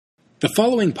The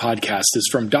following podcast is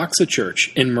from Doxa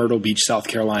Church in Myrtle Beach, South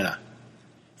Carolina.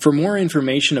 For more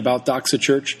information about Doxa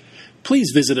Church, please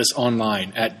visit us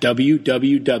online at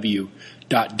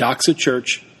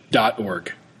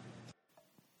www.doxachurch.org.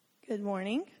 Good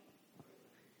morning.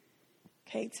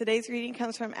 Okay, today's reading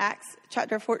comes from Acts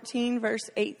chapter 14, verse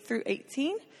 8 through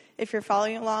 18. If you're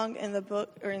following along in the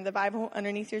book or in the Bible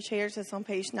underneath your chairs, it's on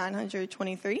page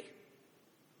 923.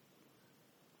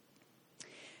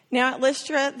 Now at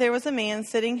Lystra, there was a man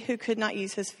sitting who could not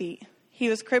use his feet. He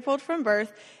was crippled from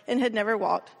birth and had never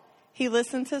walked. He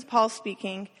listened to Paul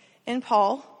speaking, and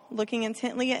Paul, looking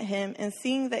intently at him and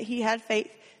seeing that he had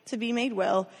faith to be made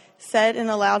well, said in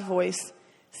a loud voice,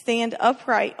 "Stand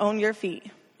upright on your feet."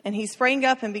 And he sprang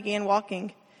up and began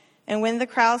walking. And when the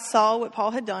crowd saw what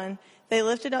Paul had done, they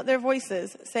lifted up their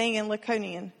voices, saying in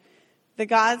Lycaonian, "The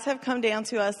gods have come down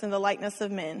to us in the likeness of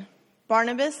men."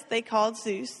 Barnabas they called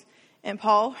Zeus, and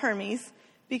Paul Hermes,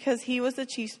 because he was the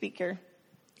chief speaker.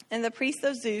 And the priest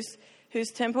of Zeus, whose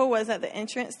temple was at the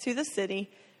entrance to the city,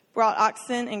 brought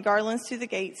oxen and garlands to the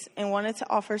gates and wanted to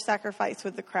offer sacrifice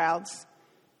with the crowds.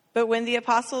 But when the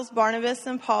apostles Barnabas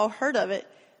and Paul heard of it,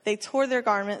 they tore their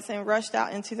garments and rushed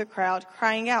out into the crowd,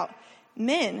 crying out,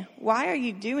 "Men, why are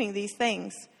you doing these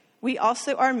things? We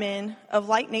also are men of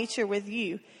like nature with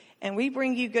you, and we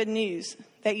bring you good news,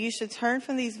 that you should turn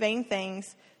from these vain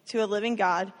things to a living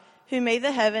God, who made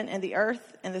the heaven and the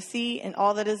earth and the sea and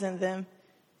all that is in them.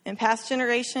 In past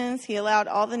generations, he allowed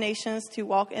all the nations to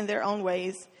walk in their own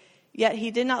ways. Yet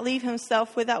he did not leave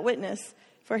himself without witness,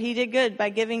 for he did good by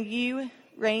giving you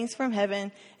rains from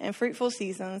heaven and fruitful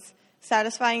seasons,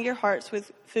 satisfying your hearts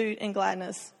with food and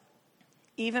gladness."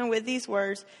 Even with these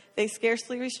words, they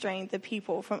scarcely restrained the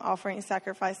people from offering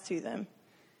sacrifice to them.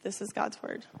 This is God's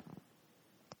word.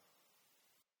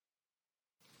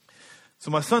 So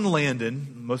my son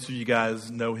Landon, most of you guys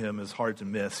know him as hard to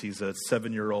miss. He's a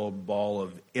 7-year-old ball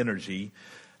of energy.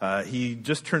 He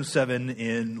just turned 7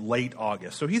 in late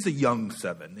August. So he's a young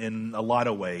 7 in a lot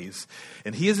of ways.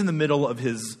 And he is in the middle of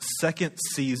his second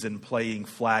season playing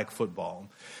flag football.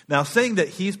 Now, saying that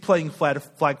he's playing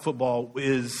flag football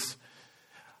is,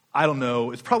 I don't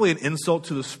know, it's probably an insult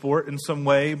to the sport in some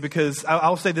way, because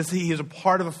I'll say this, he is a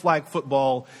part of a flag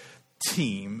football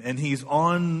team, and he's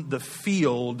on the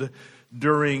field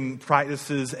during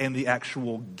practices and the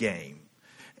actual game.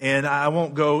 And I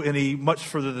won't go any much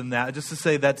further than that, just to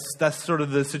say that's sort of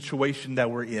the situation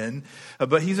that we're in.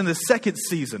 But he's in his second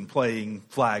season playing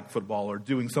flag football, or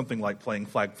doing something like playing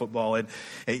flag football. And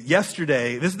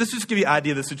yesterday, this just give you an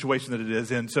idea of the situation that it is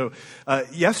in. So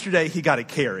yesterday he got a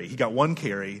carry. He got one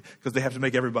carry, because they have to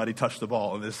make everybody touch the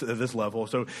ball at this level.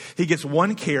 So he gets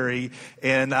one carry,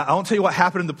 and I won't tell you what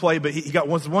happened in the play, but he got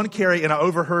one carry, and I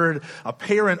overheard a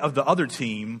parent of the other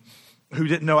team who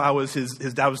didn't know I was his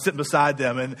dad, was sitting beside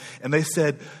them, and they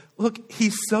said, "Look,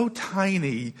 he's so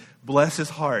tiny, bless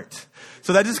his heart."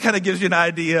 So that just kind of gives you an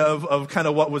idea of kind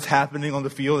of what was happening on the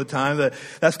field at the time.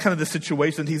 That's kind of the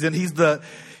situation he's in. He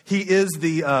is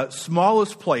the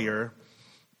smallest player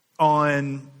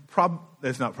on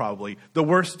the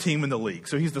worst team in the league.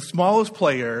 So he's the smallest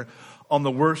player on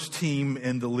the worst team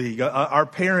in the league. Our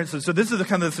parents, so this is the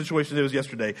kind of the situation that was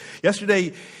yesterday.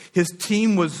 Yesterday, his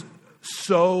team was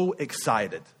so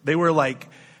excited. They were like,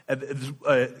 at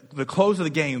the close of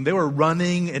the game, they were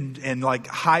running and like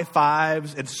high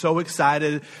fives and so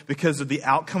excited because of the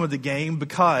outcome of the game,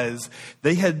 because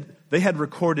they had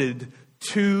recorded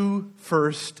 2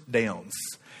 first downs.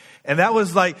 And that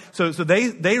was like, so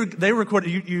they recorded,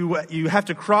 you have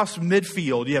to cross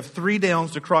midfield. You have 3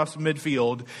 downs to cross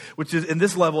midfield, which is, in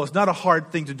this level, it's not a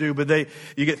hard thing to do, but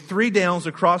you get 3 downs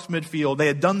across midfield. They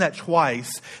had done that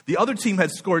twice. The other team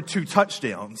had scored 2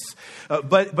 touchdowns.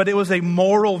 But it was a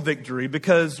moral victory,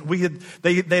 because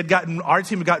our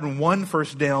team had gotten 1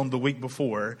 first down the week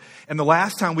before. And the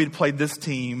last time we'd played this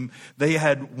team, they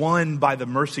had won by the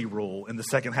mercy rule in the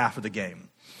second half of the game.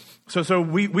 So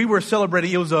we were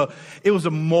celebrating. It was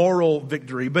a moral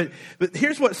victory. But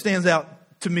here's what stands out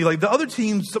to me. Like, the other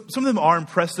teams, some of them are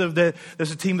impressive.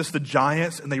 There's a team that's the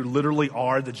Giants, and they literally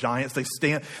are the Giants.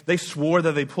 They swore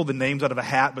that they pulled the names out of a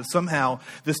hat, but somehow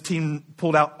this team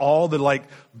pulled out all the like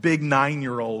big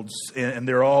 9-year-olds, and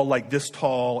they're all like this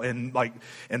tall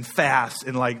and fast,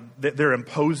 and like they're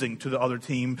imposing to the other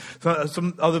team.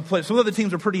 Some other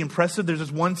teams are pretty impressive. There's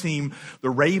this one team,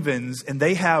 the Ravens, and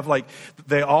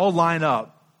they all line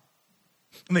up,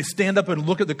 and they stand up and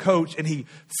look at the coach, and he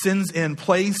sends in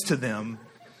plays to them.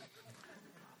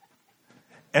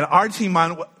 And our team,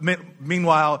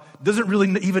 meanwhile, doesn't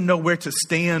really even know where to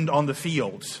stand on the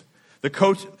field. The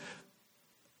coach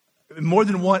more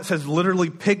than once has literally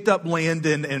picked up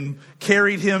Landon and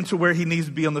carried him to where he needs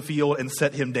to be on the field and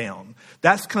set him down.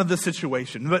 That's kind of the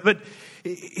situation. But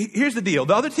here's the deal.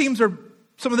 The other teams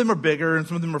some of them are bigger and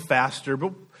some of them are faster,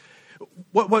 but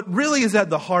what really is at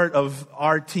the heart of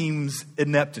our team's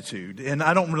ineptitude, and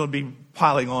I don't really be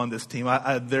piling on this team.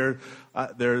 They're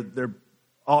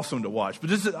awesome to watch. But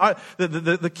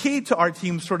the key to our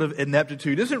team's sort of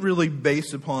ineptitude isn't really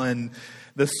based upon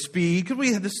the speed, because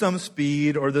we have some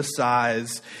speed or the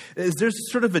size.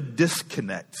 There's sort of a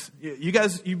disconnect. You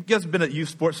guys have been at youth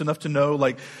sports enough to know,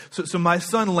 like, so my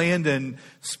son Landon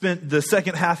spent the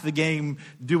second half of the game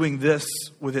doing this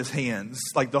with his hands,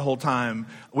 like the whole time.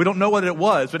 We don't know what it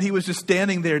was, but he was just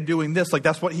standing there doing this, like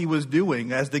that's what he was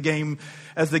doing as the game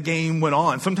went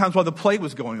on. Sometimes while the play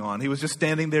was going on, he was just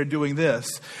standing there doing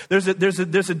this. There's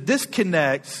a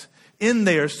disconnect in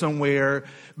there somewhere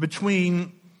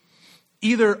between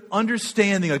either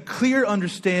a clear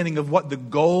understanding of what the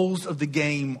goals of the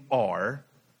game are,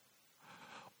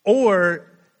 or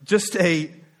just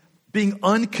being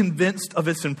unconvinced of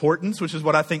its importance, which is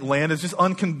what I think Land is, just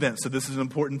unconvinced that this is an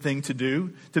important thing to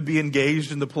do, to be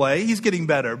engaged in the play. He's getting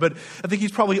better, but I think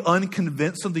he's probably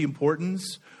unconvinced of the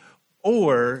importance,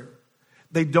 or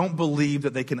they don't believe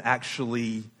that they can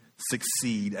actually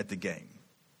succeed at the game.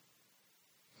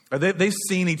 Or they've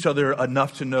seen each other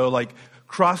enough to know, like,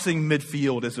 crossing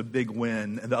midfield is a big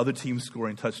win and the other team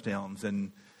scoring touchdowns,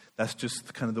 and that's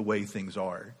just kind of the way things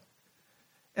are.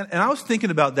 And I was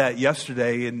thinking about that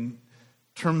yesterday in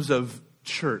terms of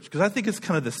church, because I think it's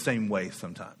kind of the same way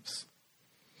sometimes.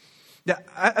 Yeah,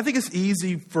 I think it's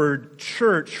easy for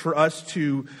church, for us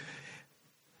to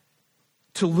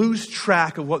lose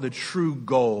track of what the true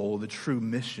goal, the true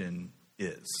mission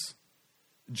is.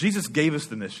 Jesus gave us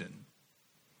the mission.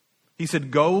 He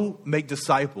said, go make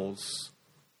disciples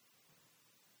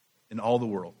in all the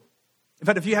world. In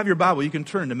fact, if you have your Bible, you can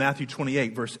turn to Matthew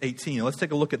 28, verse 18. Let's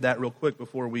take a look at that real quick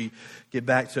before we get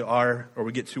back to our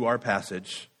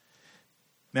passage.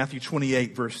 Matthew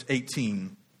 28, verse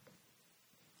 18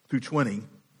 through 20.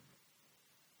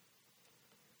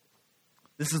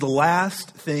 This is the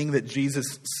last thing that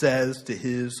Jesus says to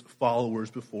his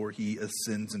followers before he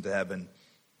ascends into heaven.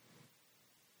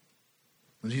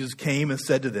 And Jesus came and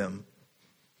said to them,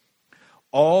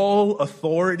 all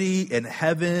authority in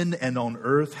heaven and on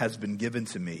earth has been given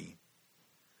to me.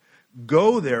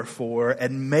 Go, therefore,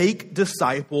 and make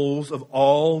disciples of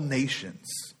all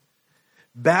nations,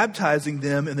 baptizing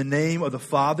them in the name of the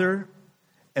Father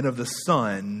and of the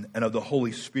Son and of the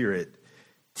Holy Spirit,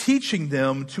 teaching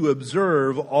them to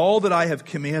observe all that I have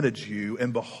commanded you,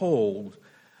 and behold,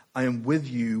 I am with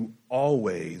you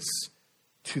always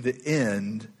to the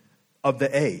end of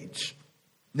the age.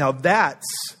 Now that's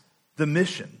the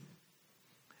mission.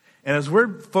 And as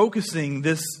we're focusing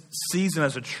this season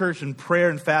as a church in prayer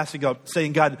and fasting,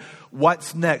 saying, God,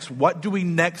 what's next? What do we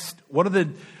need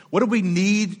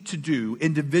to do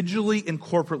individually and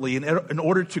corporately in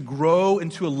order to grow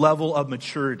into a level of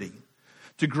maturity?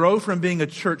 To grow from being a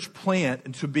church plant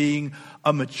into being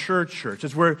a mature church.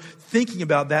 As we're thinking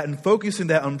about that and focusing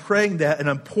that on praying that, an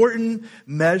important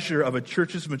measure of a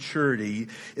church's maturity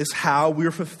is how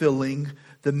we're fulfilling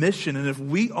the mission. And if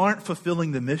we aren't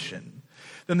fulfilling the mission,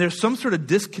 then there's some sort of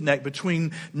disconnect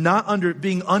between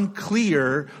being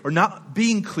unclear or not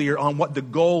being clear on what the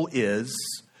goal is,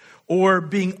 or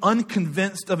being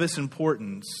unconvinced of its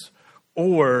importance,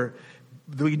 or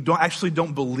we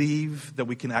don't believe that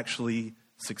we can actually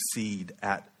succeed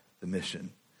at the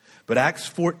mission. But Acts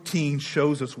 14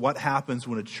 shows us what happens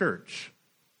when a church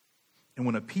and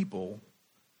when a people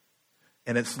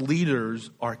and its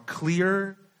leaders are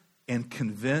clear and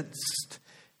convinced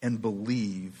and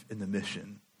believe in the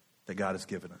mission that God has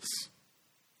given us.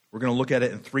 We're going to look at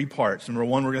it in three parts. Number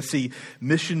one, we're going to see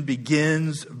mission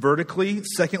begins vertically.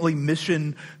 Secondly,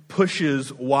 mission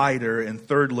pushes wider. And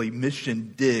thirdly,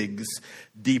 mission digs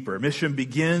deeper. Mission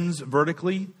begins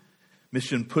vertically,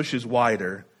 mission pushes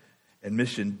wider, and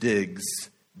mission digs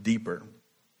deeper.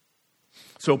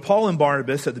 So Paul and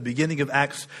Barnabas at the beginning of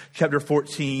Acts chapter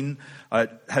 14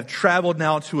 have traveled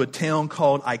now to a town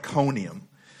called Iconium.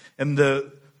 And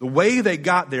the way they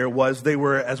got there was they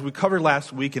were, as we covered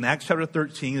last week in Acts chapter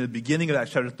 13, at the beginning of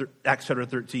Acts chapter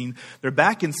 13, they're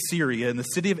back in Syria in the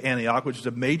city of Antioch, which is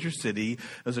a major city.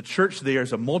 There's a church there,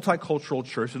 it's a multicultural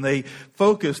church, and they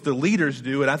focused, the leaders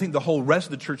do, and I think the whole rest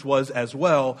of the church was as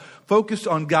well, focused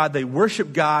on God. They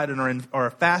worship God and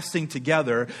are fasting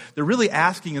together. They're really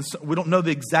asking, and we don't know the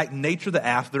exact nature of the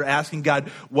ask, they're asking God,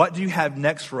 what do you have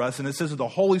next for us? And it says that the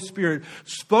Holy Spirit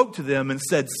spoke to them and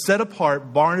said, set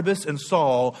apart Barnabas and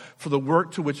Saul for the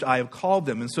work to which I have called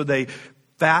them. And so they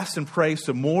fast and pray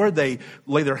some more. They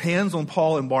lay their hands on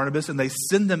Paul and Barnabas, and they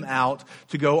send them out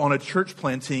to go on a church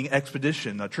planting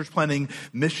expedition, a church planting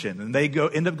mission. And they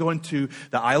end up going to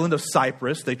the island of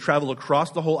Cyprus. They travel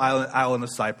across the whole island of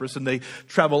Cyprus, and they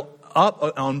travel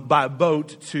up by a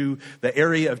boat to the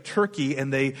area of Turkey,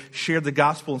 and they shared the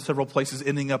gospel in several places,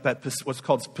 ending up at what's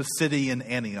called Pisidian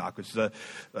Antioch, which is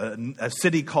a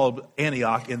city called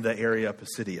Antioch in the area of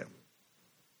Pisidia.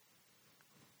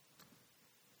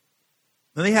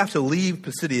 Then they have to leave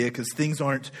Pisidia because things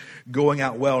aren't going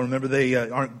out well. Remember, they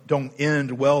don't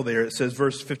end well there. It says,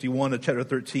 verse 51 of chapter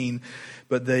 13,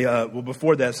 but they,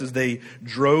 before that, it says they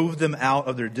drove them out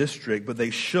of their district, but they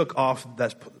shook off,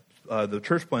 the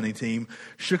church planting team,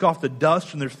 shook off the dust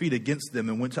from their feet against them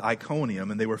and went to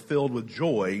Iconium, and they were filled with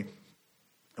joy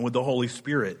and with the Holy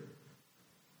Spirit.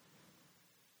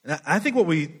 And I think what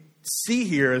we see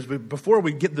here is, before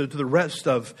we get to the rest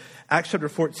of Acts chapter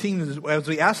 14, as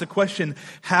we ask the question,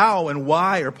 how and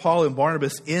why are Paul and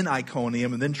Barnabas in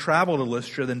Iconium, and then travel to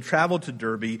Lystra, then travel to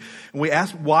Derbe, and we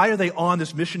ask why are they on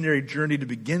this missionary journey to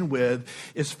begin with,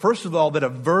 is first of all that a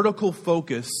vertical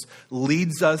focus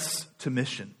leads us to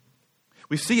mission.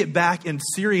 We see it back in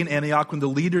Syrian Antioch when the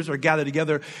leaders are gathered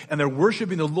together and they're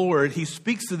worshiping the Lord. He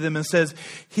speaks to them and says,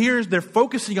 they're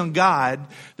focusing on God,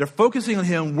 they're focusing on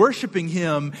Him, worshiping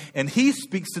Him, and He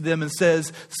speaks to them and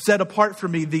says, set apart for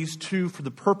me these two for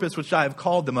the purpose which I have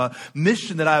called them, a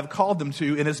mission that I have called them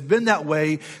to. And it's been that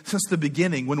way since the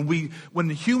beginning. When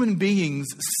human beings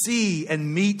see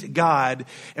and meet God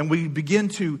and we begin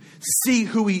to see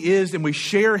who He is and we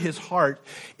share His heart,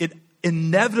 it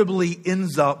inevitably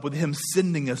ends up with Him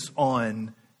sending us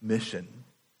on mission.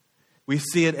 We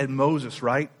see it in Moses,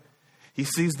 right? He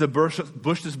sees the bush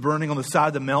that's burning on the side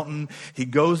of the mountain. He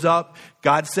goes up.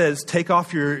 God says, take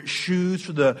off your shoes,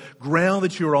 for the ground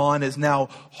that you're on is now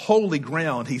holy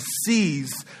ground. He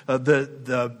sees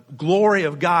the glory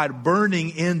of God burning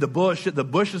in the bush. The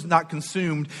bush is not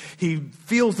consumed. He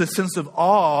feels this sense of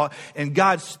awe, and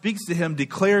God speaks to him,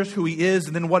 declares who He is,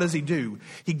 and then what does He do?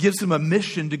 He gives him a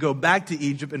mission to go back to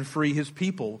Egypt and free His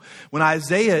people. When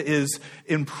Isaiah is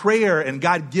in prayer and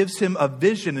God gives him a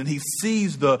vision and he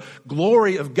sees the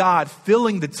glory of God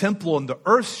filling the temple and the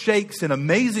earth shakes and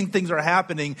amazing things are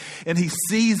happening and he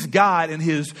sees God in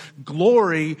His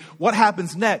glory, what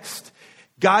happens next?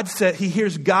 He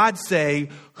hears God say,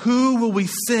 who will we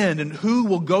send and who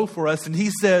will go for us? And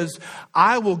He says,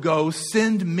 I will go,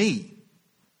 send me.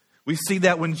 We see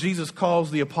that when Jesus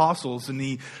calls the apostles, and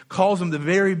He calls them the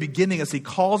very beginning, as He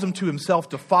calls them to Himself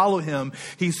to follow Him.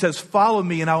 He says, follow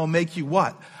me and I will make you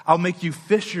what? I'll make you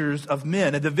fishers of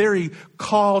men. At the very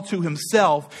call to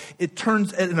Himself, it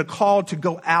turns in a call to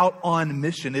go out on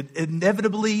mission. It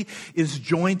inevitably is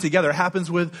joined together. It happens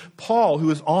with Paul,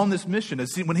 who is on this mission.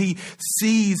 When he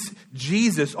sees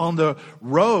Jesus on the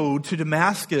road to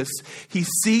Damascus, he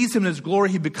sees Him in His glory.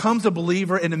 He becomes a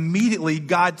believer, and immediately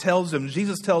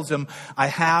Jesus tells him, I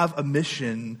have a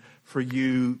mission for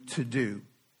you to do.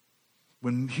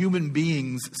 When human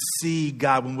beings see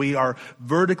God, when we are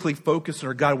vertically focused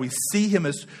on God, we see Him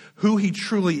as who He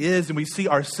truly is, and we see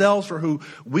ourselves for who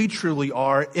we truly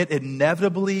are, it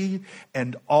inevitably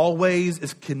and always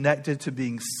is connected to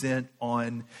being sent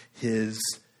on His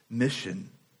mission.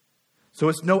 So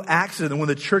it's no accident that when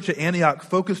the church at Antioch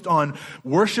focused on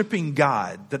worshiping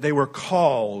God, that they were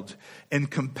called and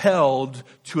compelled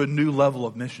to a new level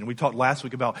of mission. We talked last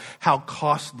week about how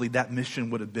costly that mission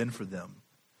would have been for them.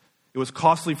 It was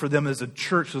costly for them as a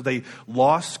church, so they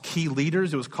lost key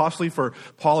leaders. It was costly for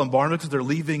Paul and Barnabas because they're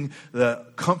leaving the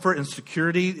comfort and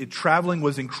security. Traveling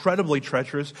was incredibly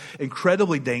treacherous,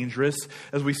 incredibly dangerous.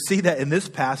 As we see that in this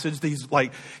passage,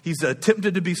 he's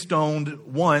attempted to be stoned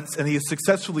once, and he is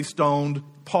successfully stoned,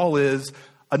 Paul is,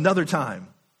 another time.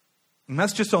 And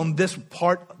that's just on this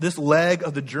leg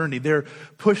of the journey. They're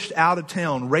pushed out of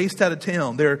town, raced out of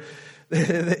town.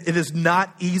 It is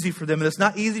not easy for them, and it's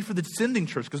not easy for the sending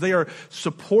church because they are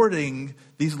supporting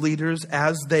these leaders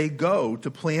as they go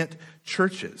to plant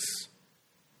churches.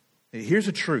 Here's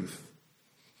the truth.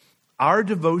 Our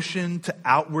devotion to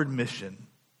outward mission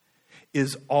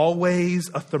is always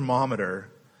a thermometer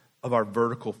of our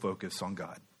vertical focus on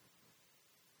God.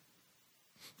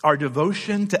 Our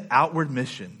devotion to outward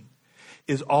mission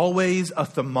is always a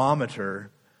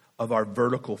thermometer of our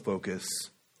vertical focus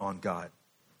on God.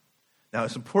 Now,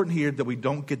 it's important here that we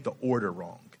don't get the order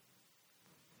wrong.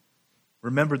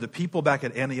 Remember, the people back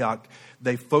at Antioch,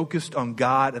 they focused on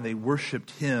God and they worshiped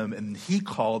Him, and He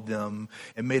called them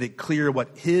and made it clear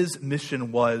what His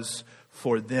mission was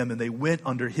for them, and they went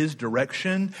under His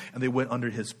direction and they went under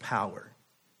His power.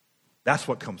 That's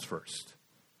what comes first.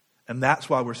 And that's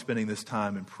why we're spending this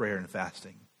time in prayer and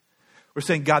fasting. We're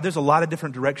saying, God, there's a lot of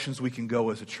different directions we can go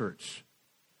as a church.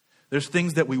 There's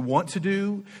things that we want to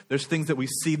do. There's things that we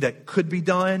see that could be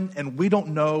done. And we don't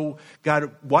know,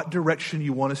 God, what direction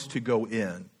you want us to go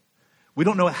in. We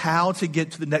don't know how to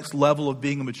get to the next level of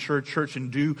being a mature church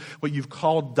and do what you've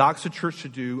called Doxa Church to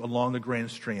do along the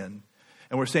Grand Strand.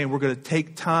 And we're saying we're going to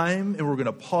take time and we're going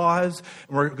to pause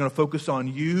and we're going to focus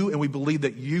on you. And we believe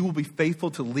that you will be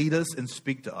faithful to lead us and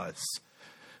speak to us.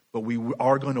 But we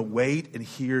are going to wait and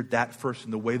hear that first.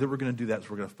 And the way that we're going to do that is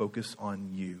we're going to focus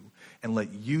on you and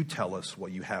let you tell us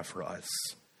what you have for us.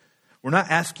 We're not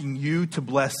asking you to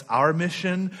bless our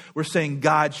mission. We're saying,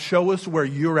 God, show us where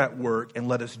you're at work and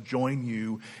let us join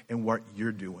you in what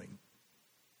you're doing.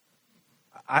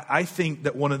 I think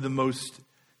that one of the most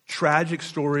tragic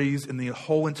stories in the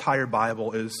whole entire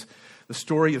Bible is the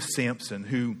story of Samson,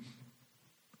 who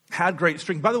had great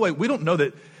strength. By the way, we don't know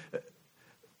that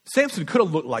Samson could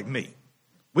have looked like me.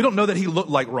 We don't know that he looked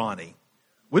like Ronnie.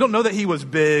 We don't know that he was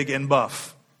big and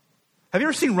buff. Have you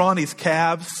ever seen Ronnie's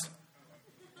calves?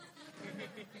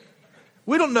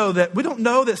 We don't know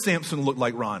that Samson looked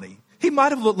like Ronnie. He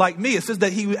might have looked like me. It says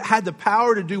that he had the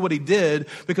power to do what he did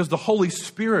because the Holy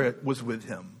Spirit was with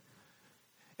him.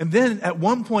 And then at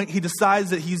one point he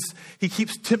decides that he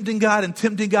keeps tempting God and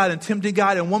tempting God and tempting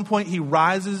God. And at one point he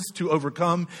rises to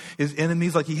overcome his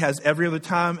enemies like he has every other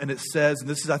time. And it says, and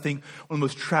this is, I think, one of the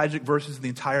most tragic verses in the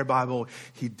entire Bible,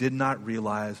 he did not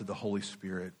realize that the Holy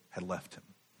Spirit had left him.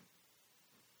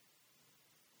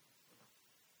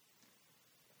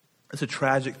 It's a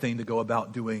tragic thing to go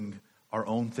about doing our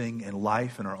own thing in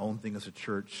life and our own thing as a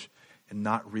church and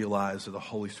not realize that the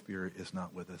Holy Spirit is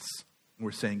not with us.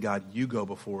 We're saying, God, you go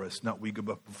before us, not we go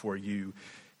before you,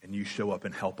 and you show up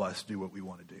and help us do what we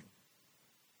want to do.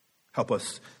 Help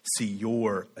us see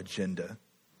your agenda.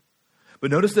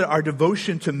 But notice that our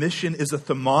devotion to mission is a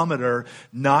thermometer,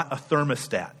 not a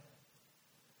thermostat.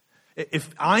 If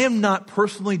I am not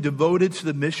personally devoted to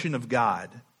the mission of God,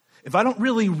 if I don't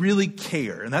really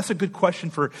care, and that's a good question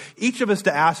for each of us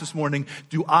to ask this morning,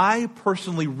 do I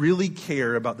personally really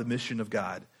care about the mission of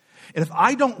God? And if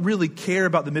I don't really care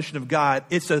about the mission of God,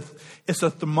 it's a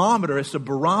thermometer, it's a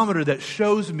barometer that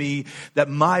shows me that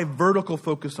my vertical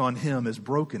focus on Him is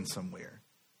broken somewhere.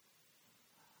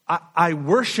 I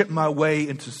worship my way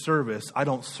into service. I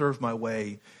don't serve my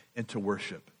way into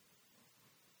worship.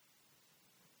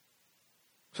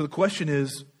 So the question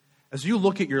is, as you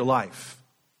look at your life,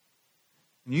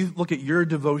 and you look at your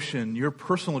devotion, your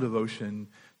personal devotion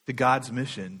to God's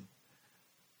mission,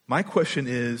 my question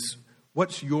is,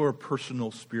 what's your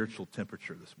personal spiritual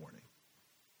temperature this morning?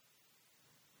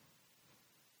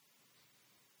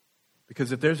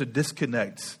 Because if there's a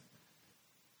disconnect,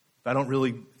 if I'm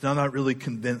not really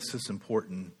convinced it's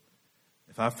important,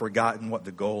 if I've forgotten what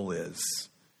the goal is,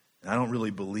 and I don't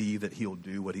really believe that He'll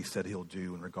do what He said He'll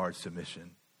do in regards to mission,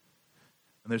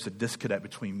 and there's a disconnect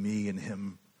between me and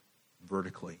Him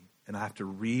vertically, and I have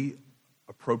to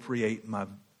reappropriate my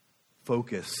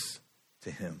focus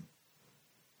to Him.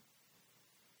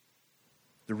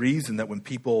 The reason that when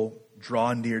people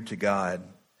draw near to God,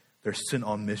 they're sent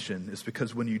on mission is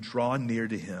because when you draw near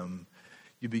to Him,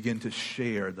 you begin to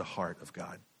share the heart of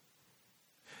God.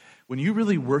 When you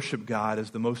really worship God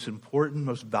as the most important,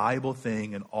 most valuable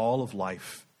thing in all of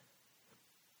life,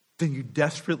 then you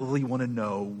desperately want to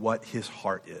know what His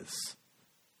heart is.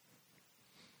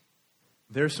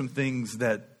 There's some things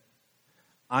that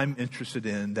I'm interested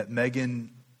in that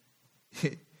Megan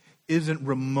isn't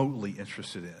remotely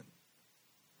interested in.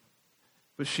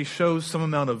 But she shows some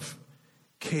amount of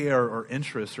care or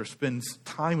interest or spends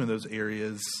time in those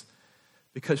areas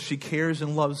because she cares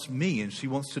and loves me and she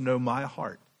wants to know my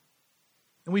heart.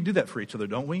 And we do that for each other,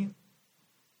 don't we?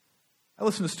 I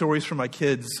listen to stories from my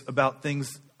kids about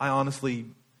things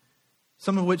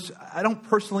some of which I don't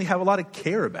personally have a lot of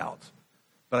care about,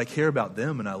 but I care about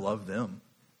them and I love them.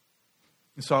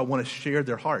 And so I want to share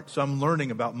their heart. So I'm learning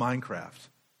about Minecraft.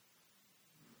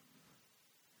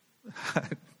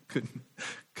 Could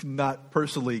not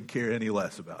personally care any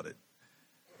less about it.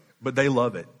 But they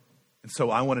love it. And so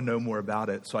I want to know more about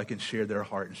it so I can share their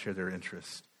heart and share their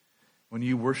interest. When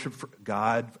you worship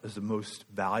God as the most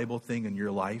valuable thing in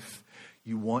your life,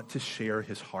 you want to share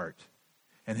His heart.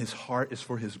 And His heart is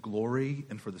for His glory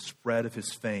and for the spread of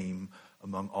His fame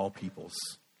among all peoples.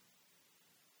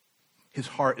 His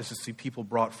heart is to see people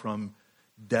brought from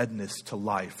deadness to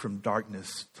life, from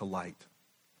darkness to light.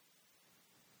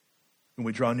 When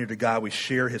we draw near to God, we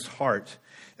share His heart.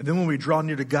 And then when we draw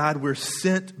near to God, we're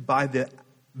sent by the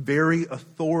very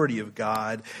authority of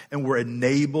God, and we're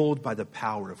enabled by the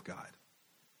power of God.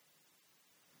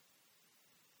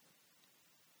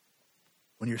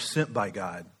 When you're sent by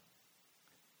God,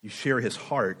 You share his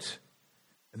heart.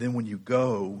 And then when you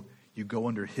go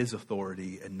under his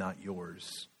authority and not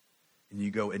yours. And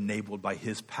you go enabled by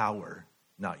his power,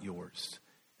 not yours.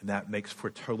 And that makes for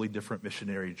a totally different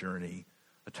missionary journey,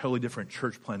 a totally different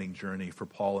church planting journey for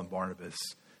Paul and Barnabas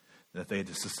than if they had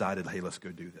just decided, hey, let's go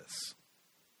do this.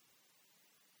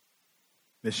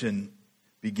 Mission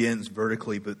begins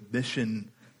vertically, but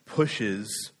mission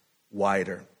pushes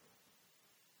wider.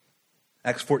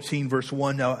 Acts 14, verse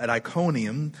 1, now at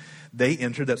Iconium, they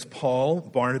entered, that's Paul,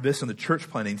 Barnabas, and the church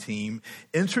planting team,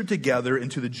 entered together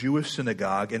into the Jewish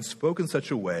synagogue and spoke in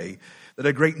such a way that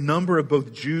a great number of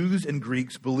both Jews and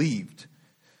Greeks believed.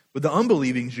 But the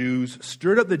unbelieving Jews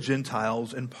stirred up the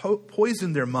Gentiles and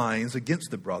poisoned their minds against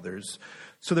the brothers.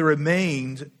 So they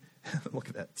remained, look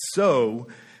at that, so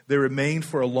they remained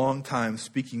for a long time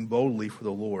speaking boldly for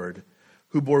the Lord,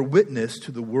 who bore witness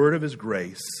to the word of his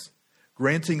grace,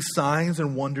 granting signs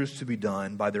and wonders to be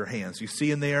done by their hands. You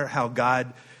see in there how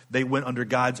they went under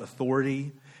God's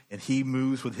authority and he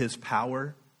moves with his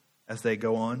power as they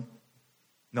go on,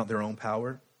 not their own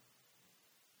power.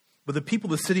 But the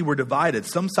people of the city were divided.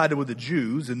 Some sided with the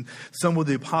Jews and some with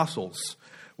the apostles.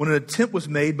 When an attempt was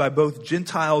made by both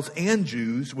Gentiles and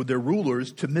Jews with their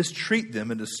rulers to mistreat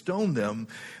them and to stone them,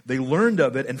 they learned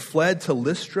of it and fled to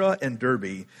Lystra and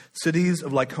Derbe, cities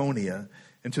of Lycaonia,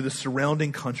 and to the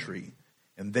surrounding country.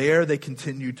 And there they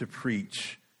continued to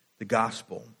preach the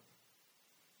gospel.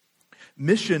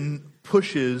 Mission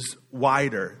pushes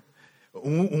wider.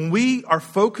 When we are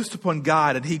focused upon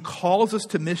God and he calls us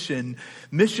to mission,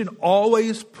 mission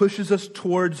always pushes us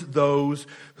towards those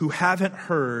who haven't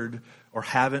heard or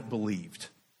haven't believed.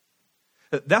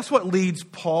 That's what leads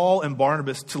Paul and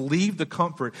Barnabas to leave the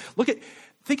comfort.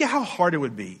 Think of how hard it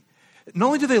would be. Not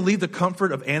only do they leave the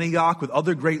comfort of Antioch with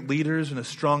other great leaders and a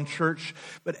strong church,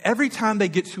 but every time they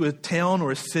get to a town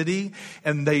or a city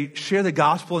and they share the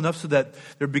gospel enough so that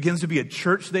there begins to be a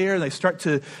church there and they start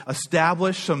to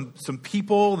establish some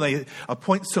people, they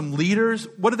appoint some leaders,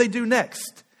 what do they do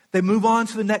next? They move on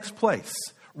to the next place.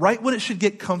 Right when it should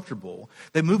get comfortable,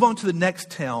 they move on to the next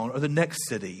town or the next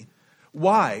city.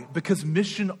 Why? Because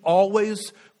mission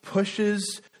always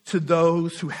pushes to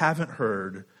those who haven't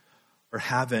heard or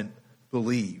haven't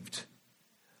believed.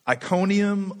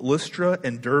 Iconium, Lystra,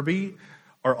 and Derbe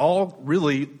are all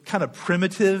really kind of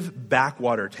primitive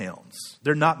backwater towns.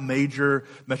 They're not major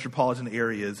metropolitan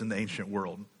areas in the ancient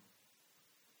world.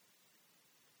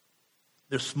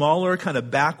 They're smaller, kind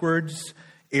of backwards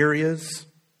areas.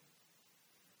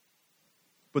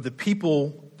 But the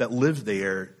people that lived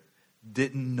there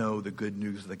didn't know the good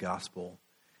news of the gospel.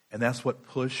 And that's what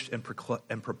pushed and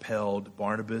propelled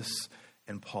Barnabas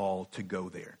and Paul to go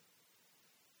there.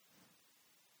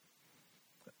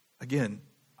 Again,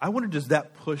 I wonder, does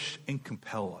that push and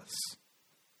compel us?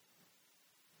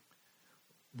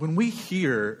 When we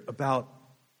hear about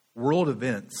world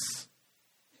events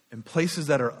and places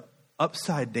that are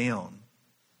upside down,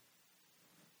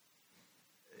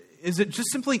 is it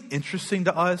just simply interesting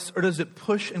to us, or does it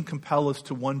push and compel us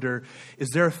to wonder, is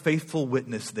there a faithful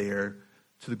witness there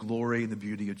to the glory and the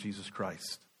beauty of Jesus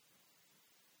Christ?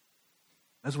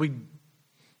 As we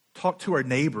talk to our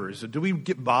neighbors, do we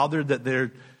get bothered that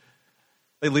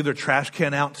they leave their trash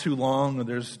can out too long, or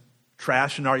there's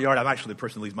trash in our yard? I'm actually the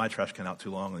person that leaves my trash can out too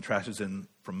long, and the trash is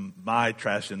from my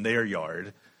trash in their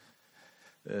yard.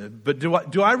 But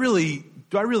do I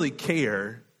really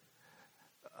care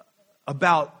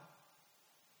about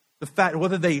the fact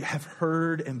whether they have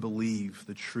heard and believe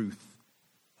the truth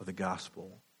of the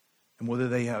gospel, and whether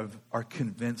they are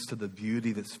convinced of the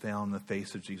beauty that's found in the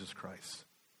face of Jesus Christ?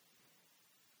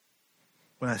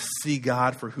 When I see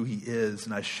God for who he is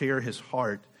and I share his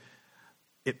heart,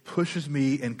 it pushes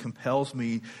me and compels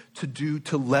me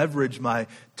to leverage my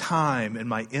time and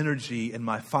my energy and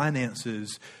my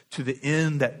finances to the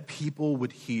end that people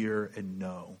would hear and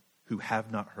know who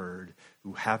have not heard,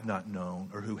 who have not known,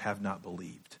 or who have not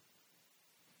believed.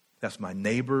 That's my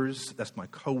neighbors, that's my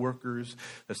coworkers,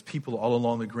 that's people all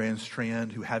along the Grand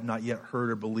Strand who have not yet heard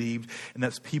or believed, and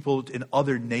that's people in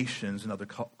other nations and other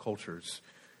cultures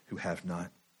who have not.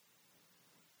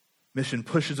 Mission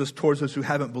pushes us towards those who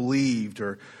haven't believed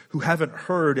or who haven't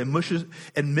heard, and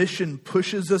mission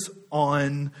pushes us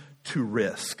on to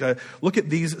risk. Look at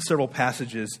these several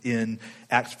passages in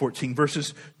Acts 14,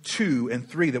 verses 2 and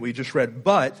 3 that we just read.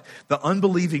 But the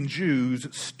unbelieving Jews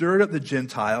stirred up the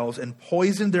Gentiles and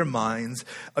poisoned their minds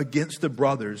against the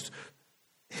brothers.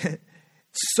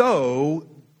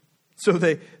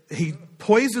 He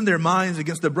poisoned their minds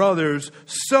against the brothers,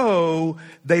 so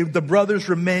the brothers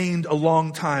remained a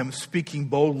long time speaking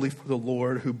boldly for the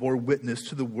Lord, who bore witness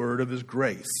to the word of his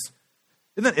grace.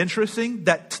 Isn't that interesting,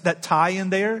 that tie in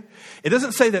there? It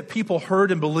doesn't say that people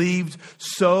heard and believed,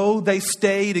 so they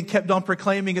stayed and kept on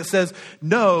proclaiming. It says,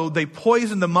 no, they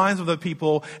poisoned the minds of the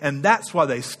people, and that's why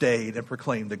they stayed and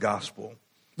proclaimed the gospel.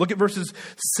 Look at verses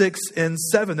 6 and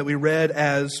 7 that we read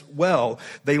as well.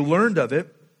 They learned of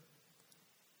it.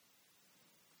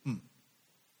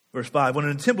 Verse 5, when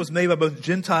an attempt was made by both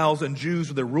Gentiles and Jews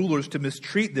with their rulers to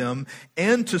mistreat them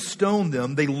and to stone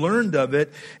them, they learned of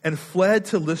it and fled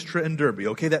to Lystra and Derbe.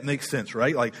 Okay, that makes sense,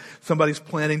 right? Like somebody's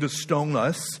planning to stone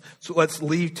us, so let's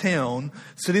leave town,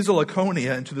 cities of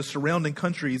Lycaonia, and to the surrounding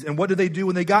countries. And what did they do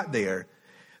when they got there?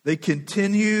 They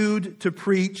continued to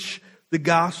preach the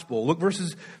gospel. Look,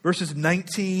 verses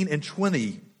 19 and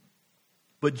 20.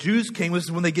 But Jews came, this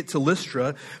is when they get to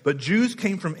Lystra, but Jews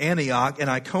came from Antioch and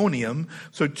Iconium,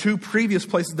 so two previous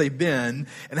places they've been,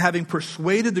 and having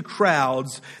persuaded the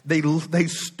crowds, they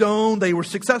were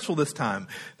successful this time.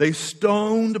 They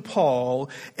stoned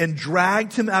Paul and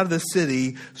dragged him out of the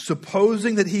city,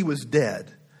 supposing that he was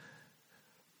dead.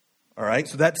 All right,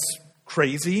 so that's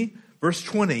crazy. Verse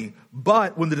 20,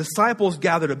 but when the disciples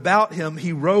gathered about him,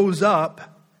 he rose up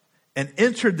and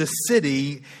entered the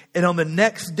city, and on the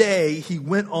next day he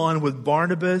went on with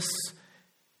Barnabas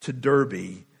to Derbe.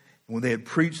 And when they had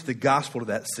preached the gospel to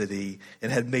that city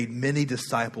and had made many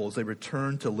disciples, they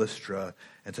returned to Lystra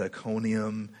and to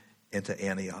Iconium and to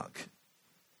Antioch.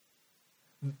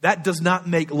 That does not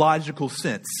make logical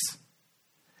sense.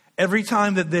 Every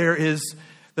time that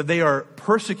they are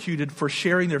persecuted for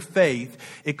sharing their faith,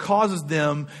 it causes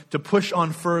them to push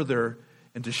on further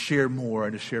and to share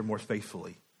more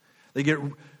faithfully. They get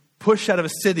pushed out of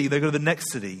a city, they go to the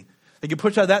next city. They get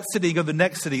pushed out of that city, go to the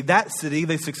next city. That city,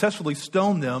 they successfully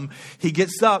stone them. He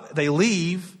gets up, they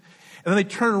leave, and then they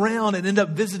turn around and end up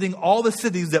visiting all the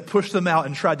cities that pushed them out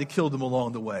and tried to kill them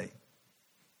along the way.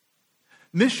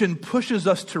 Mission pushes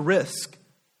us to risk.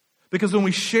 Because when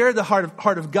we share the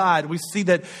heart of God, we see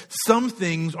that some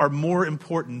things are more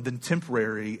important than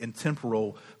temporary and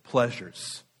temporal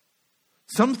pleasures.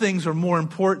 Some things are more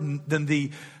important than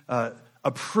the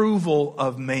approval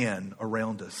of man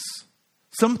around us.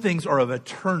 Some things are of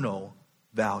eternal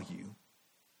value.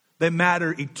 They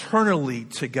matter eternally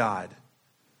to God.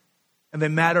 And they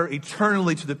matter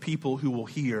eternally to the people who will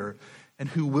hear and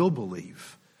who will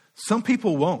believe. Some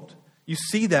people won't. You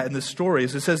see that in the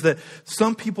stories. It says that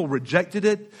some people rejected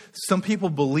it. Some people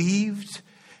believed.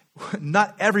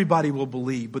 Not everybody will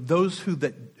believe, but those who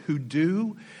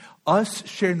do, us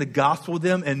sharing the gospel with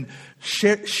them and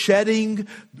shedding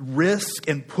risk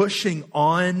and pushing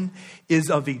on is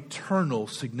of eternal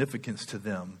significance to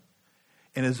them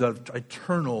and is of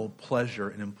eternal pleasure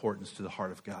and importance to the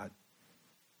heart of God.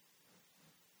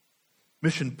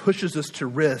 Mission pushes us to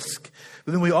risk,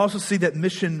 but then we also see that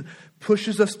mission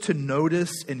pushes us to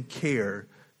notice and care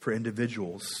for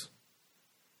individuals.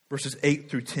 Verses 8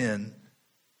 through 10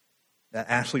 that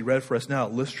Ashley read for us now.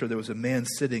 At Lystra, there was a man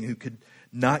sitting who could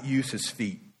not use his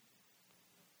feet.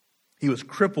 He was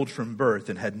crippled from birth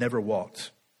and had never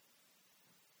walked.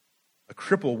 A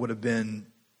cripple would have been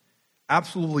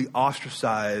absolutely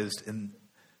ostracized in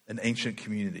an ancient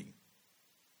community.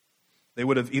 They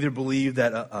would have either believed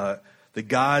that the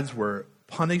gods were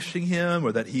punishing him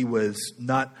or that he was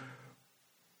not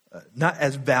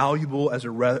as valuable as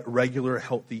a regular,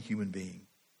 healthy human being.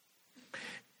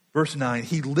 Verse 9,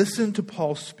 he listened to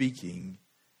Paul speaking,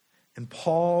 and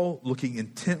Paul, looking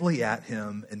intently at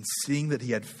him and seeing that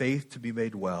he had faith to be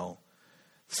made well,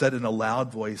 said in a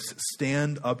loud voice,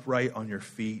 "Stand upright on your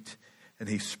feet." And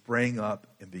he sprang up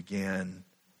and began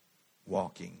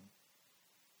walking.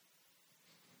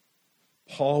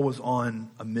 Paul was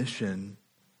on a mission.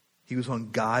 He was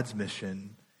on God's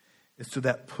mission. And so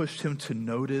that pushed him to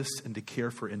notice and to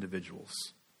care for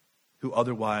individuals who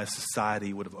otherwise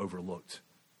society would have overlooked.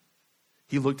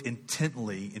 He looked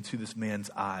intently into this man's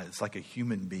eyes like a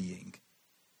human being.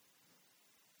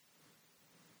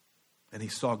 And he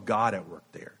saw God at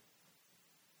work there.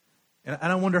 And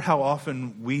I wonder how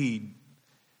often we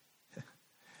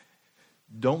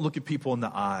don't look at people in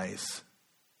the eyes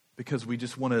because we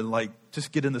just want to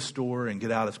just get in the store and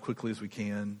get out as quickly as we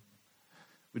can.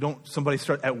 Somebody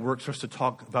starts to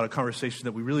talk about a conversation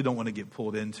that we really don't want to get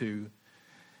pulled into.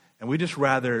 And we just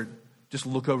rather just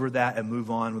look over that and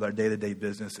move on with our day-to-day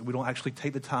business. And we don't actually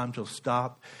take the time to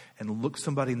stop and look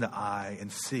somebody in the eye and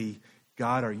see,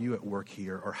 God, are you at work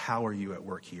here? Or how are you at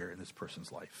work here in this person's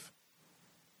life?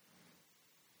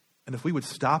 And if we would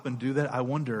stop and do that, I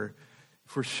wonder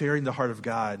if we're sharing the heart of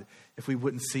God, if we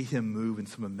wouldn't see him move in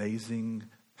some amazing,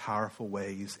 powerful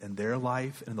ways in their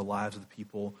life and in the lives of the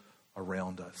people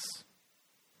around us.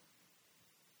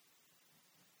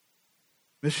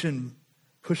 Mission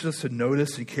pushes us to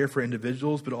notice and care for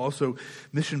individuals, but also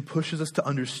mission pushes us to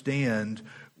understand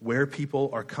where people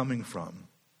are coming from.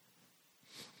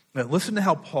 Now, listen to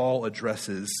how Paul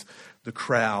addresses the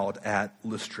crowd at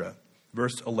Lystra.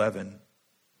 Verse 11.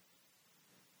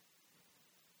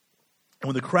 And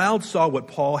when the crowd saw what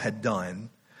Paul had done,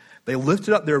 they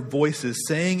lifted up their voices,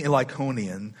 saying in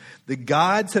Lycaonian, "The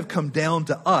gods have come down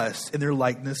to us in their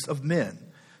likeness of men."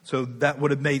 So that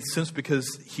would have made sense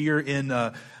because here in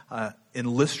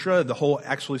Lystra, the whole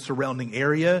actually surrounding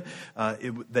area,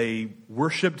 they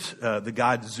worshipped the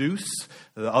god Zeus,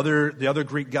 the other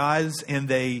Greek gods, and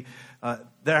there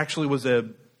actually was a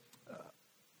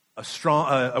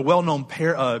well-known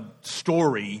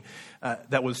story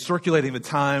that was circulating at the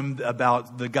time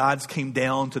about the gods came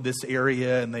down to this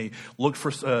area and they looked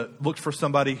for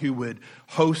somebody who would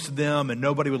host them, and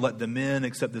nobody would let them in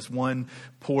except this one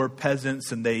poor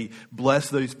peasants, and they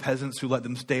blessed those peasants who let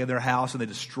them stay in their house, and they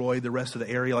destroyed the rest of the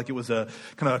area. Like it was a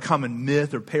kind of a common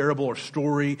myth or parable or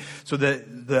story. So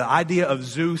the idea of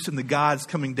Zeus and the gods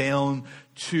coming down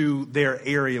to their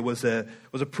area was a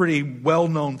pretty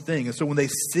well-known thing. And so when they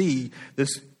see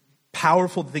this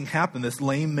powerful thing happen, this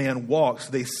lame man walks,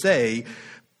 they say,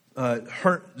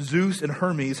 Zeus and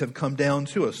Hermes have come down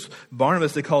to us.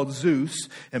 Barnabas they called Zeus,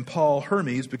 and Paul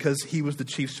Hermes, because he was the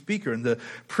chief speaker. And the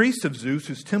priest of Zeus,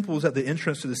 whose temple was at the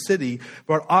entrance to the city,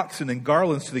 brought oxen and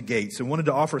garlands to the gates and wanted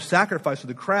to offer sacrifice to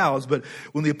the crowds. But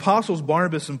when the apostles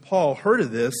Barnabas and Paul heard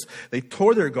of this, they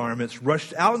tore their garments,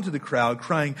 rushed out into the crowd,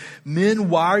 crying, "Men,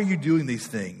 why are you doing these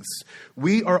things?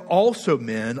 We are also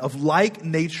men of like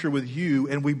nature with you,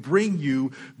 and we bring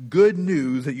you good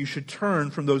news that you should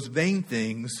turn from those vain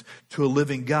things to a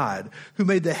living God, who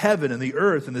made the heaven and the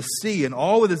earth and the sea and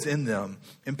all that is in them.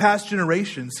 In past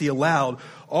generations, he allowed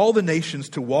all the nations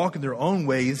to walk in their own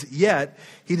ways, yet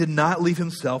he did not leave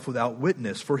himself without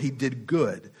witness, for he did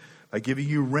good by giving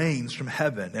you rains from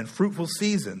heaven and fruitful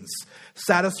seasons,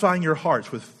 satisfying your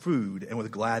hearts with food and with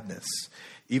gladness."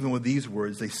 Even with these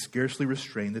words, they scarcely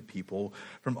restrained the people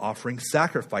from offering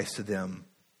sacrifice to them.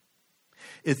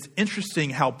 It's interesting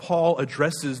how Paul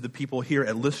addresses the people here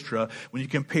at Lystra when you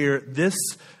compare this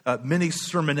mini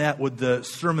sermonette with the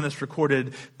sermon that's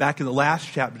recorded back in the last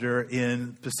chapter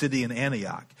in Pisidian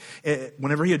Antioch.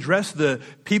 Whenever he addressed the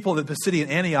people at Pisidian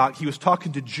Antioch, he was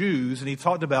talking to Jews, and he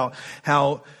talked about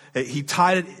how he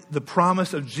tied the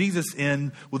promise of Jesus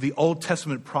in with the Old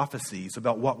Testament prophecies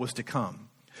about what was to come.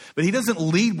 But he doesn't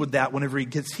lead with that whenever he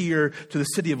gets here to the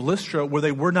city of Lystra, where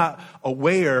they were not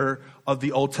aware of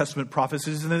the Old Testament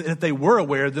prophecies. And if they were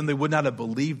aware, then they would not have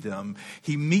believed them.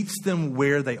 He meets them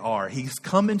where they are. He's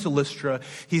come into Lystra.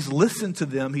 He's listened to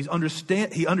them. He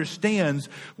understands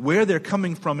where they're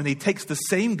coming from. And he takes the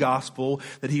same gospel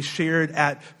that he shared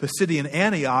at Pisidian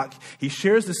Antioch. He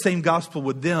shares the same gospel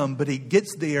with them, but he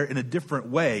gets there in a different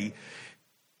way.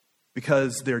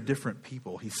 Because they're different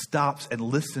people. He stops and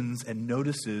listens and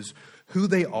notices who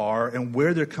they are and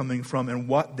where they're coming from and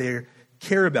what they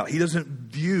care about. He doesn't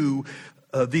view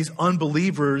these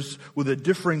unbelievers with a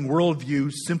differing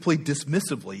worldview simply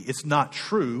dismissively. It's not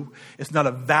true. It's not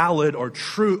a valid or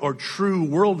true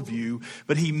worldview,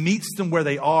 but he meets them where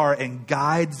they are and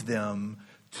guides them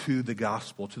to the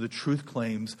gospel, to the truth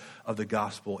claims of the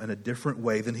gospel in a different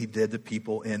way than he did the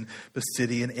people in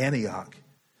Pisidian Antioch.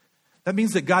 That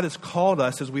means that God has called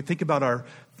us, as we think about our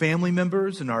family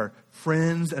members and our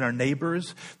friends and our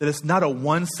neighbors, that it's not a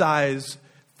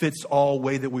one-size-fits-all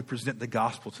way that we present the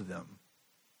gospel to them.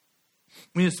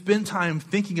 We need to spend time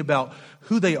thinking about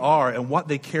who they are and what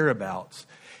they care about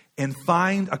and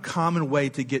find a common way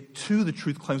to get to the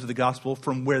truth claims of the gospel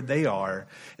from where they are.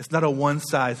 It's not a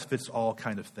one-size-fits-all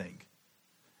kind of thing.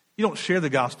 You don't share the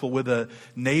gospel with a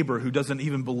neighbor who doesn't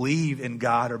even believe in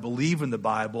God or believe in the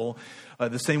Bible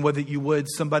the same way that you would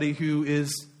somebody who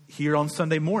is here on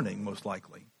Sunday morning, most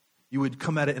likely. You would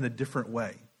come at it in a different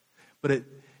way. But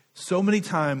so many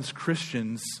times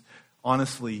Christians,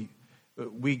 honestly,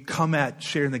 we come at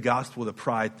sharing the gospel with a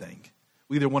pride thing.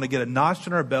 We either want to get a notch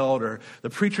in our belt, or the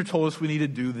preacher told us we need to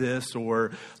do this,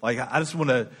 or like I just want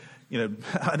to,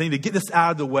 I need to get this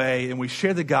out of the way, and we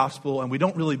share the gospel, and we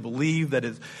don't really believe that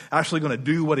it's actually going to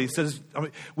do what he says.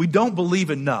 We don't believe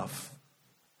enough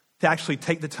to actually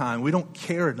take the time. We don't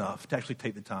care enough to actually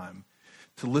take the time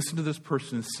to listen to this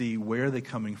person and see where they're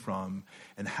coming from,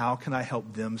 and how can I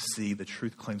help them see the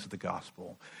truth claims of the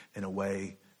gospel in a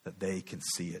way that they can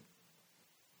see it.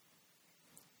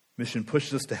 Mission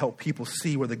pushes us to help people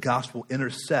see where the gospel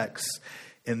intersects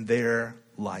in their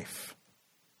life.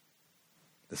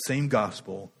 The same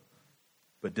gospel,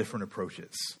 but different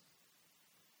approaches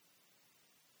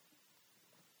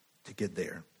to get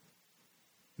there.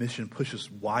 mission pushes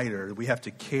wider. We have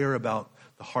to care about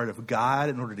the heart of God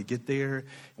in order to get there,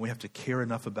 and we have to care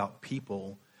enough about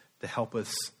people to help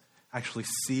us actually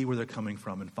see where they're coming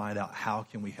from and find out how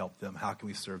can we help them, how can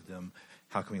we serve them,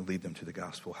 how can we lead them to the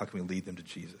gospel, how can we lead them to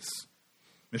Jesus.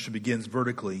 Mission begins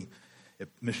vertically,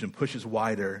 mission pushes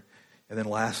wider, and then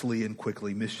lastly and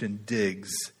quickly, mission digs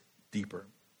deeper.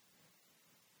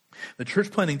 The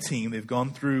church planting team, they've gone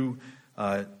through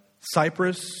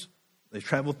Cyprus, they've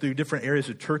traveled through different areas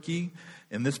of Turkey.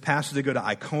 In this passage, they go to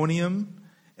Iconium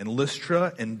and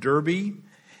Lystra and Derbe.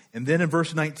 And then in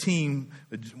verse 19,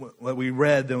 what we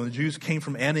read, that when the Jews came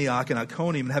from Antioch and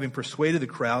Iconium, and having persuaded the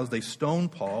crowds, they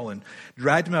stoned Paul and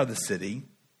dragged him out of the city.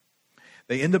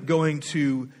 They end up going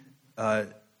to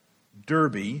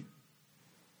Derbe.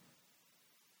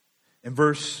 In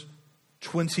verse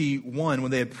 21,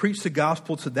 when they had preached the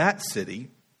gospel to that city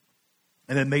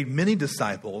and had made many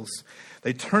disciples,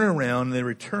 they turn around and they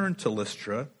return to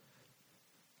Lystra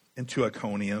and to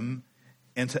Iconium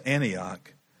and to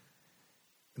Antioch.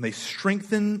 And they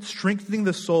strengthening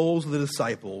the souls of the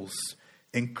disciples,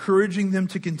 encouraging them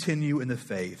to continue in the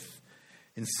faith,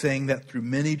 and saying that through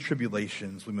many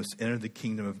tribulations we must enter the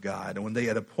kingdom of God. And when they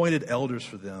had appointed elders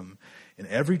for them in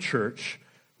every church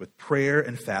with prayer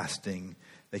and fasting,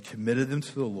 they committed them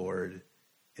to the Lord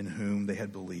in whom they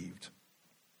had believed.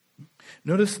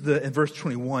 Notice in verse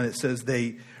 21, it says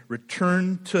they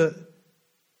returned to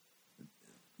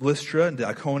Lystra and to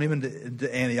Iconium and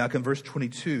to Antioch. In verse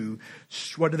 22,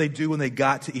 what did they do when they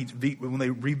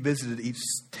revisited each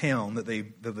town that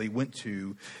they went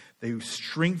to? They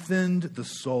strengthened the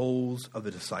souls of the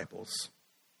disciples.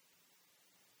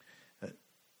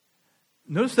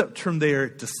 Notice that term there,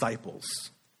 disciples.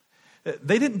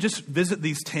 They didn't just visit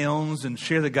these towns and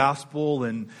share the gospel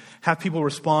and have people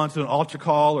respond to an altar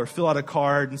call or fill out a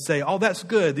card and say, oh, that's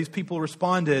good, these people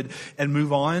responded, and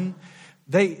move on.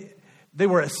 They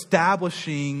were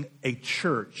establishing a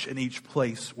church in each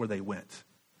place where they went.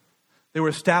 They were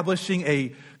establishing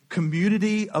a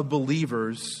community of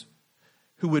believers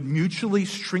who would mutually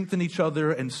strengthen each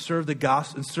other and serve the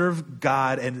gospel and serve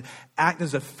God and act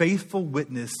as a faithful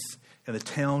witness in the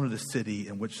town or the city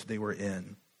in which they were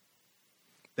in.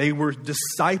 They were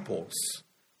disciples.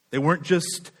 They weren't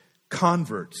just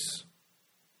converts.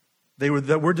 The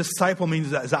word disciple means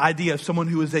the idea of someone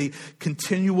who is a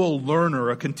continual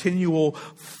learner, a continual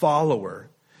follower.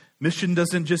 Mission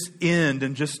doesn't just end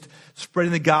and just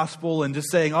spreading the gospel and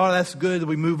just saying, oh, that's good,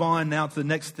 we move on now to the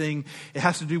next thing. It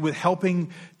has to do with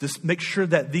helping to make sure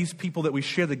that these people that we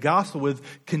share the gospel with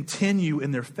continue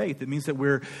in their faith. It means that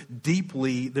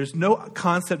there's no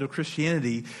concept of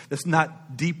Christianity that's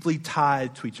not deeply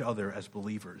tied to each other as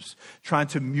believers, trying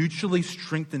to mutually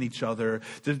strengthen each other.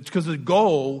 Because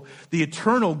the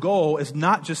eternal goal is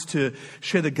not just to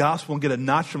share the gospel and get a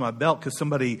notch on my belt because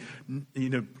somebody,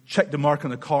 checked the mark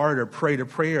on the card or prayed a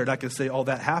prayer and I can say, oh,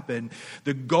 that happened.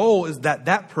 The goal is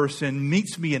that person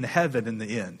meets me in heaven in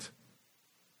the end.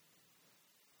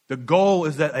 The goal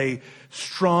is that a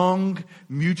strong,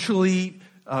 mutually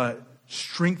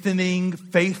strengthening,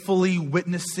 faithfully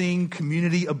witnessing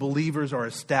community of believers are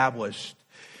established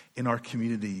in our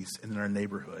communities and in our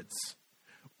neighborhoods.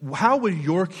 How would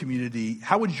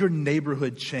your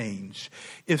neighborhood change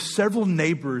if several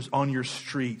neighbors on your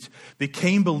street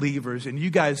became believers and you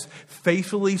guys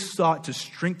faithfully sought to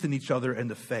strengthen each other in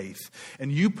the faith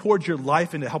and you poured your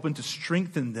life into helping to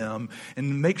strengthen them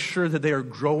and make sure that they are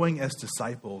growing as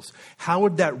disciples? How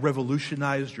would that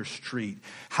revolutionize your street?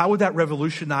 How would that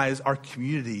revolutionize our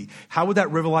community? How would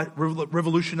that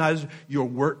revolutionize your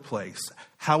workplace?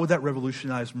 How would that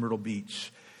revolutionize Myrtle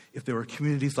Beach if there were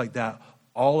communities like that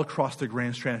all across the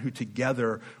Grand Strand who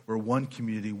together were one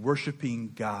community,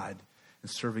 worshiping God and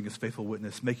serving as faithful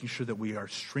witness, making sure that we are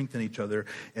strengthening each other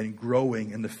and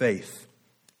growing in the faith?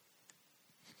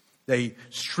 They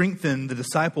strengthened the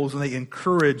disciples and they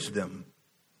encouraged them.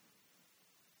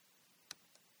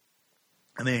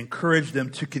 And they encouraged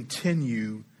them to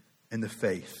continue in the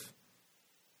faith.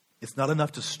 It's not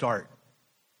enough to start.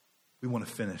 We want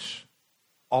to finish.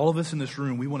 All of us in this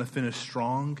room, we want to finish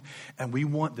strong, and we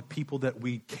want the people that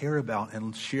we care about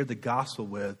and share the gospel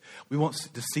with, we want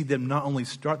to see them not only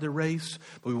start the race,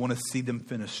 but we want to see them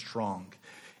finish strong.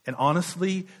 And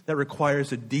honestly, that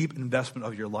requires a deep investment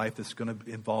of your life that's going to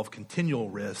involve continual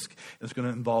risk. It's going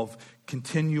to involve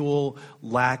continual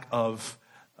lack of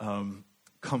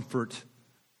comfort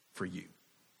for you.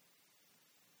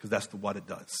 Because that's what it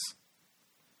does.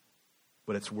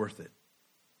 But it's worth it.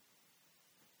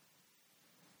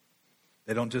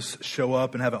 They don't just show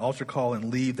up and have an altar call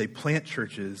and leave. They plant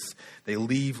churches. They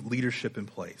leave leadership in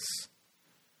place.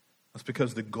 That's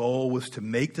because the goal was to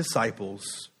make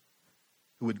disciples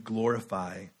who would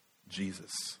glorify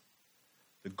Jesus.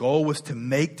 The goal was to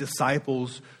make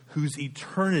disciples whose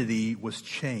eternity was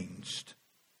changed.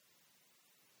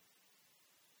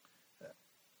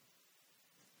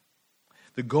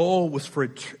 The goal was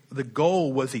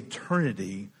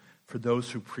eternity for those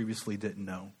who previously didn't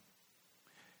know.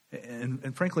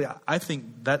 And frankly, I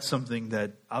think that's something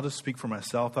that, I'll just speak for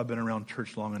myself. I've been around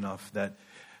church long enough that,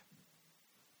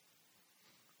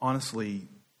 honestly,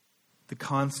 the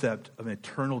concept of an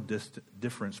eternal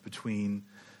difference between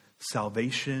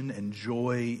salvation and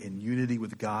joy and unity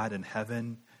with God in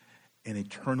heaven and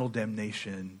eternal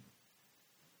damnation,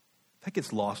 that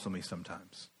gets lost on me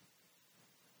sometimes.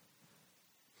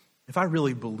 If I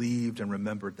really believed and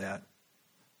remembered that,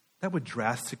 that would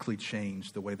drastically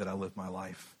change the way that I live my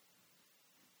life.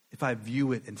 If I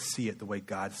view it and see it the way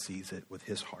God sees it with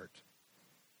his heart.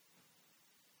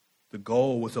 The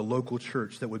goal was a local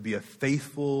church that would be a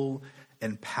faithful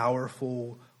and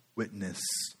powerful witness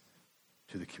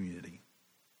to the community.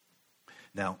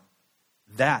 Now,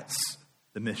 that's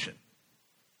the mission.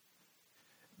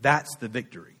 That's the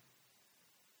victory.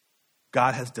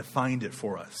 God has defined it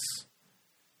for us.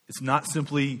 It's not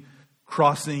simply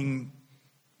crossing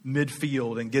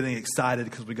midfield and getting excited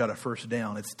because we got a first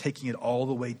down. It's taking it all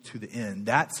the way to the end.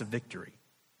 That's a victory.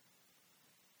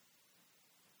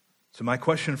 So my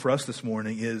question for us this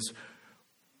morning is,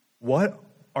 what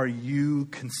are you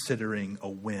considering a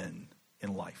win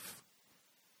in life?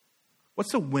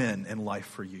 What's a win in life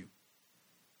for you?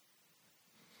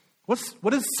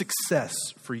 What is success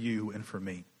for you and for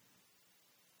me?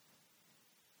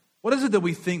 What is it that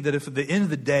we think that if at the end of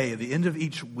the day, at the end of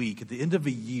each week, at the end of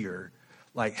a year,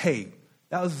 like, hey,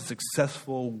 that was a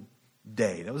successful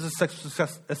day. That was a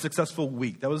successful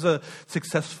week. That was a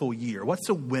successful year. What's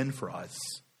a win for us?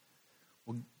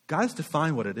 Well, God's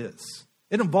defined what it is.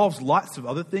 It involves lots of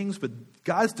other things, but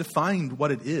God's defined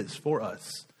what it is for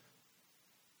us.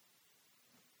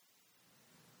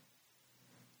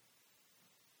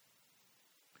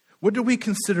 What do we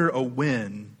consider a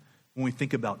win when we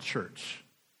think about church?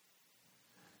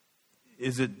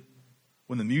 Is it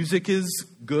when the music is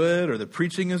good or the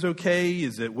preaching is okay?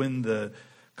 Is it when the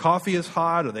coffee is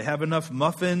hot or they have enough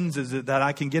muffins? Is it that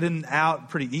I can get in and out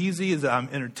pretty easy? Is it I'm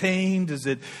entertained? Is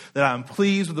it that I'm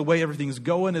pleased with the way everything's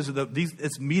going? Is it that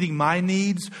it's meeting my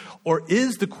needs? Or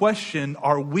is the question,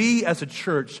 are we as a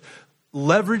church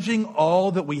leveraging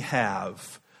all that we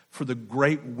have for the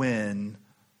great win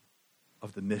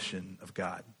of the mission of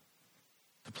God?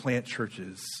 To plant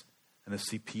churches and to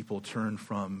see people turn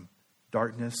from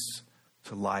darkness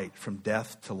to light, from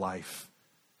death to life,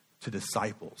 to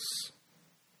disciples.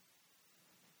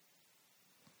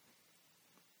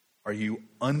 Are you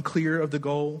unclear of the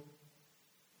goal?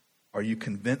 Are you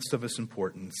convinced of its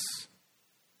importance?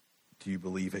 Do you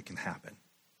believe it can happen?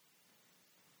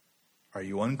 Are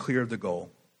you unclear of the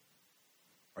goal?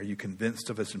 Are you convinced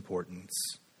of its importance?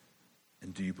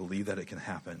 And do you believe that it can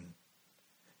happen?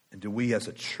 And do we as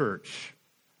a church,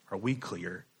 are we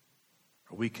clear?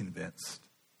 Are we convinced?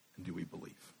 And do we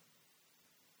believe?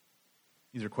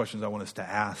 These are questions I want us to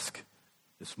ask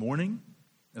this morning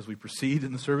as we proceed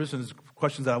in the service, and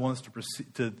questions that I want us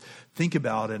to think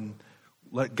about and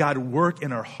let God work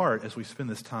in our heart as we spend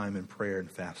this time in prayer and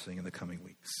fasting in the coming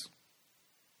weeks.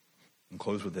 And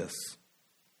close with this.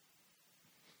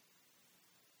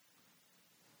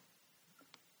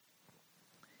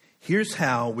 Here's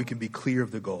how we can be clear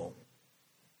of the goal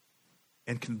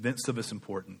and convinced of its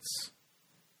importance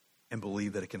and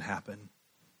believe that it can happen.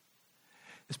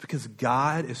 It's because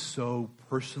God is so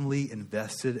personally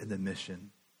invested in the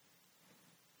mission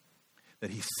that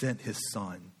he sent his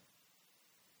son.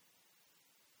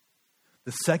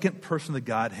 The second person of the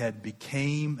Godhead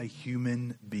became a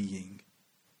human being.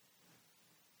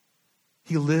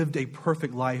 He lived a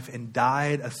perfect life and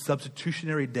died a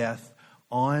substitutionary death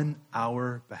on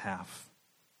our behalf.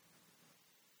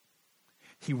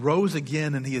 He rose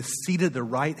again and he is seated at the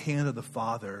right hand of the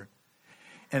Father.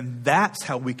 And that's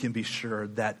how we can be sure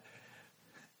that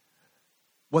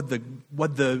what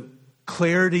the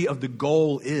clarity of the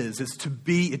goal is to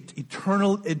be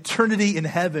eternity in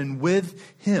heaven with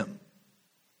him.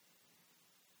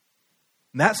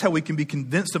 And that's how we can be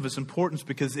convinced of its importance,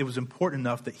 because it was important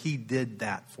enough that he did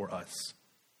that for us.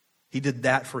 He did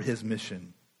that for his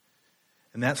mission.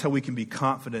 And that's how we can be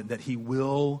confident that he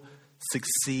will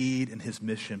succeed in his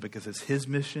mission, because it's his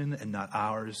mission and not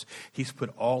ours. He's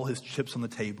put all his chips on the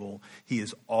table. He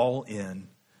is all in.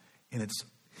 And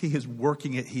he is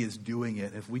working it. He is doing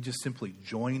it. If we just simply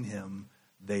join him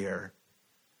there,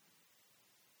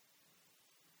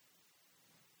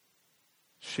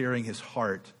 sharing his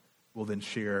heart, we'll then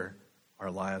share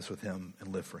our lives with him and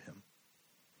live for him.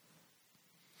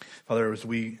 Father, as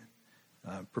we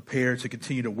prepare to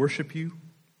continue to worship you,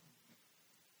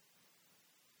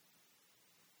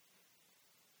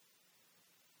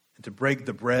 and to break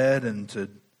the bread and to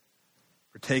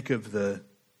partake of the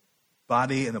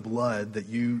body and the blood that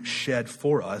you shed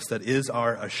for us, that is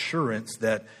our assurance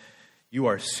that you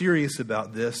are serious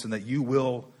about this and that you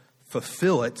will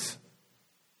fulfill it,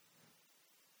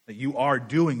 that you are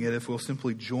doing it if we'll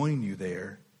simply join you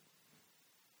there.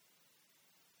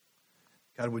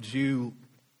 God, would you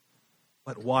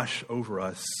let wash over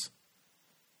us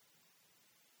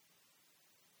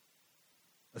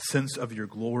a sense of your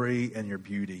glory and your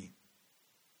beauty?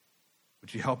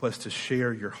 Would you help us to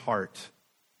share your heart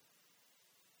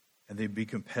and then be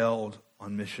compelled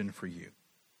on mission for you?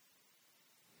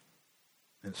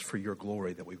 And it's for your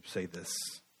glory that we say this.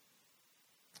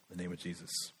 In the name of Jesus.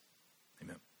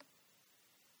 Amen.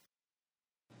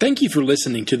 Thank you for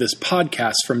listening to this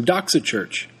podcast from Doxa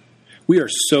Church. We are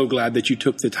so glad that you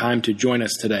took the time to join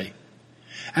us today.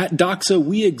 At Doxa,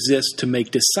 we exist to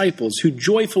make disciples who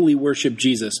joyfully worship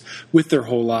Jesus with their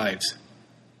whole lives.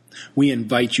 We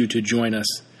invite you to join us.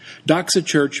 Doxa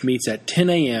Church meets at 10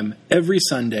 a.m. every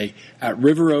Sunday at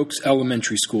River Oaks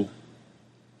Elementary School.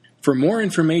 For more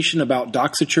information about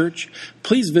Doxa Church,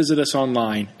 please visit us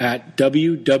online at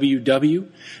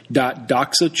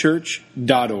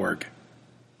www.doxachurch.org.